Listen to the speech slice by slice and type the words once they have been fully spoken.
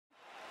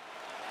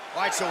All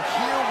right, so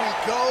here we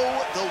go.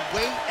 The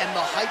weight and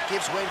the height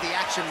gives way to the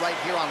action right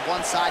here on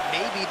one side.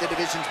 Maybe the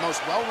division's most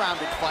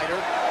well-rounded fighter,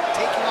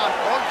 taking on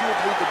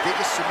arguably the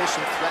biggest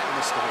submission threat in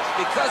this division.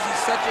 Because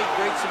he's such a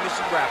great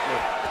submission grappler,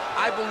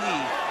 I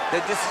believe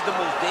that this is the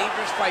most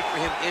dangerous fight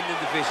for him in the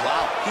division.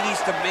 Wow. He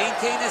needs to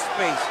maintain his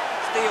space,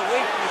 stay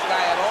away from this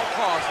guy at all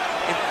costs,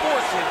 and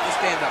force him to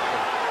stand up for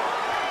him.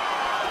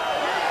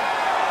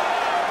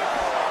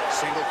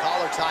 Single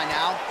collar tie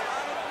now.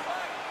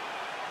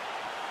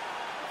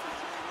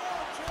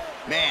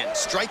 Man,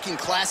 striking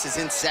class is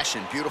in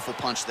session. Beautiful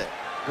punch there.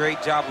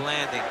 Great job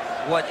landing.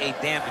 What a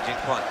damaging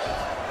punch.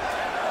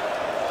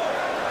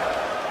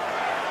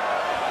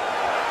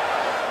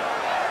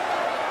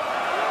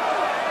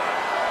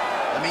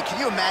 I mean, can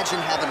you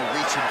imagine having a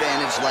reach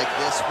advantage like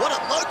this? What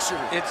a luxury.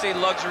 It's a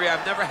luxury.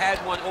 I've never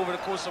had one over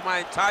the course of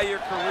my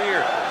entire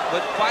career.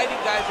 But fighting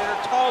guys that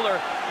are taller,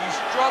 you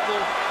struggle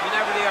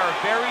whenever they are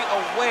very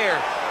aware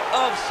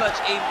of such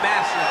a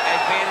massive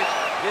advantage.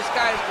 This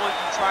guy is going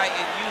to try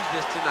and use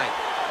this tonight.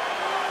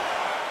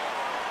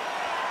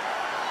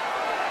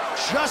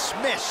 Just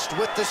missed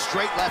with the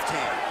straight left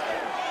hand.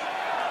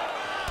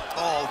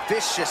 Oh,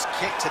 vicious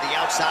kick to the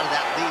outside of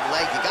that lead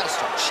leg. You got to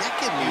start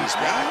checking these,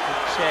 man. You got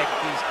to check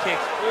these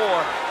kicks,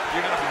 or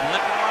you're going to be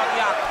limping around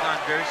the octagon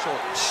very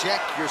shortly.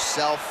 Check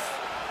yourself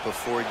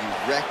before you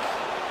wreck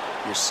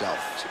yourself.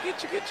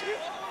 Check it.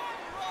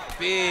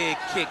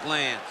 Big kick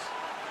lands.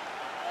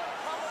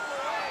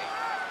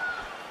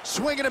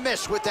 Swing and a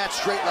miss with that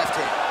straight left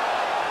hand.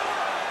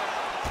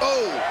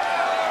 Oh!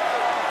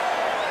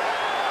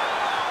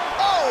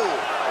 Oh!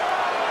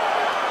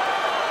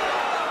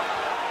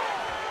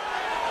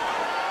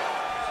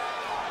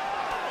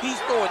 He's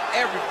throwing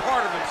every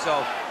part of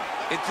himself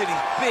into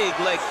these big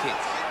leg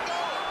kicks.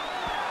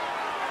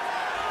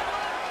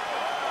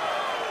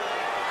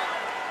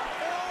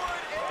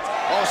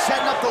 Oh,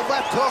 setting up the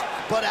left hook,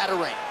 but out of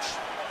range.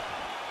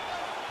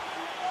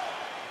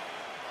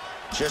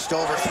 Just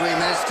over 3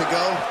 minutes to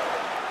go.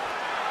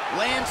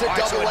 Lands a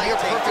double leg,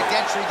 perfect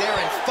entry there,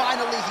 and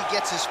finally he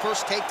gets his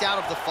first takedown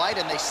of the fight,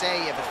 and they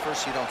say if at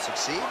first you don't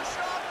succeed,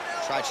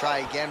 try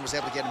again, was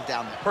able to get him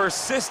down there.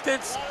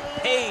 Persistence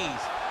pays,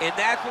 and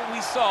that's what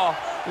we saw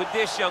with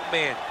this young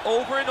man.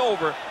 Over and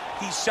over,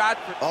 he shot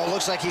for... Oh,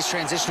 looks like he's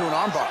transitioned to an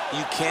armbar.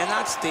 You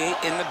cannot stay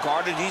in the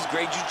guard of these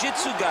great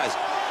jiu-jitsu guys.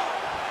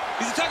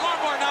 He's attacking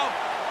armbar now.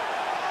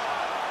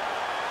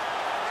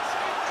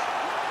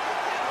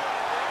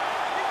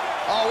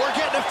 Oh, we're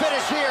getting a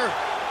finish here.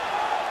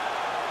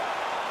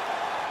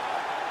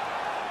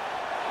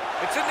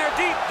 It's in there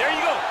deep. There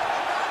you go.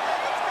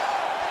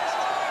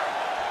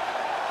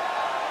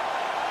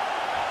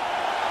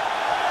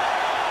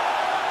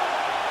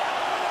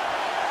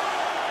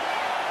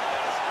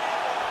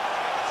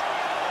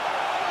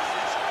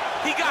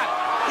 He got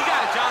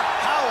it, John.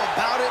 How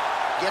about it?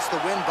 Gets the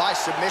win by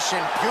submission.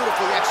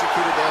 Beautifully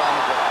executed there on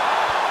the ground.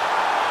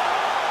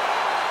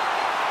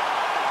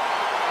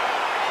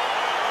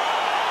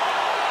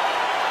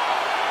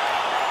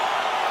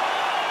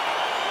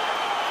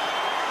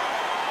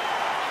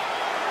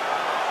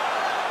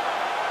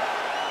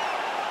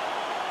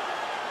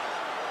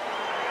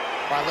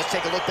 All right, let's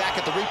take a look back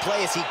at the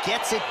replay as he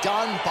gets it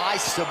done by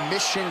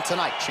submission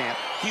tonight, champ.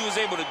 He was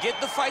able to get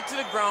the fight to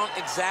the ground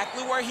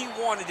exactly where he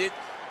wanted it.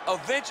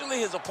 Eventually,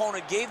 his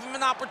opponent gave him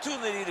an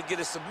opportunity to get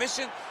a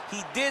submission.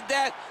 He did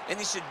that, and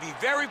he should be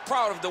very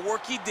proud of the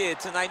work he did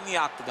tonight in the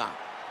octagon.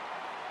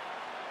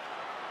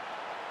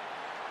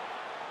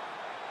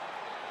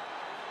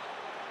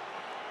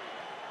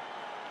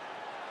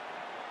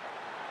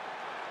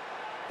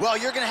 Well,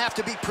 you're going to have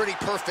to be pretty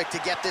perfect to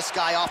get this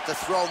guy off the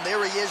throne.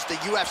 There he is, the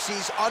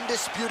UFC's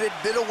undisputed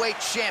middleweight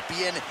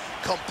champion.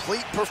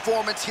 Complete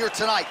performance here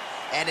tonight,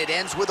 and it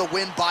ends with a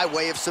win by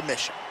way of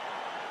submission.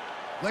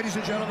 Ladies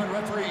and gentlemen,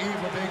 referee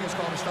Yves Leving has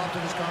called a stop to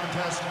this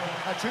contest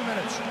at 2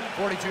 minutes,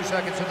 42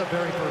 seconds in the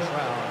very first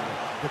round.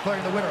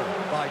 Declaring the winner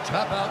by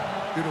tap out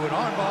due to an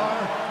armbar,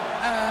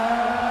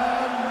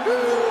 and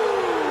new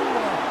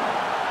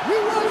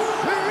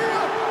UFC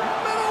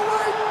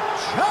middleweight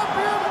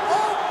champion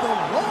of the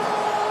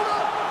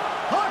world,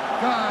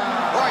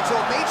 Hawkeye. All right, so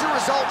a major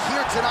result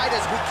here tonight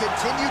as we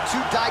continue to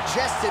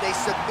digest it. A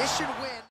submission win.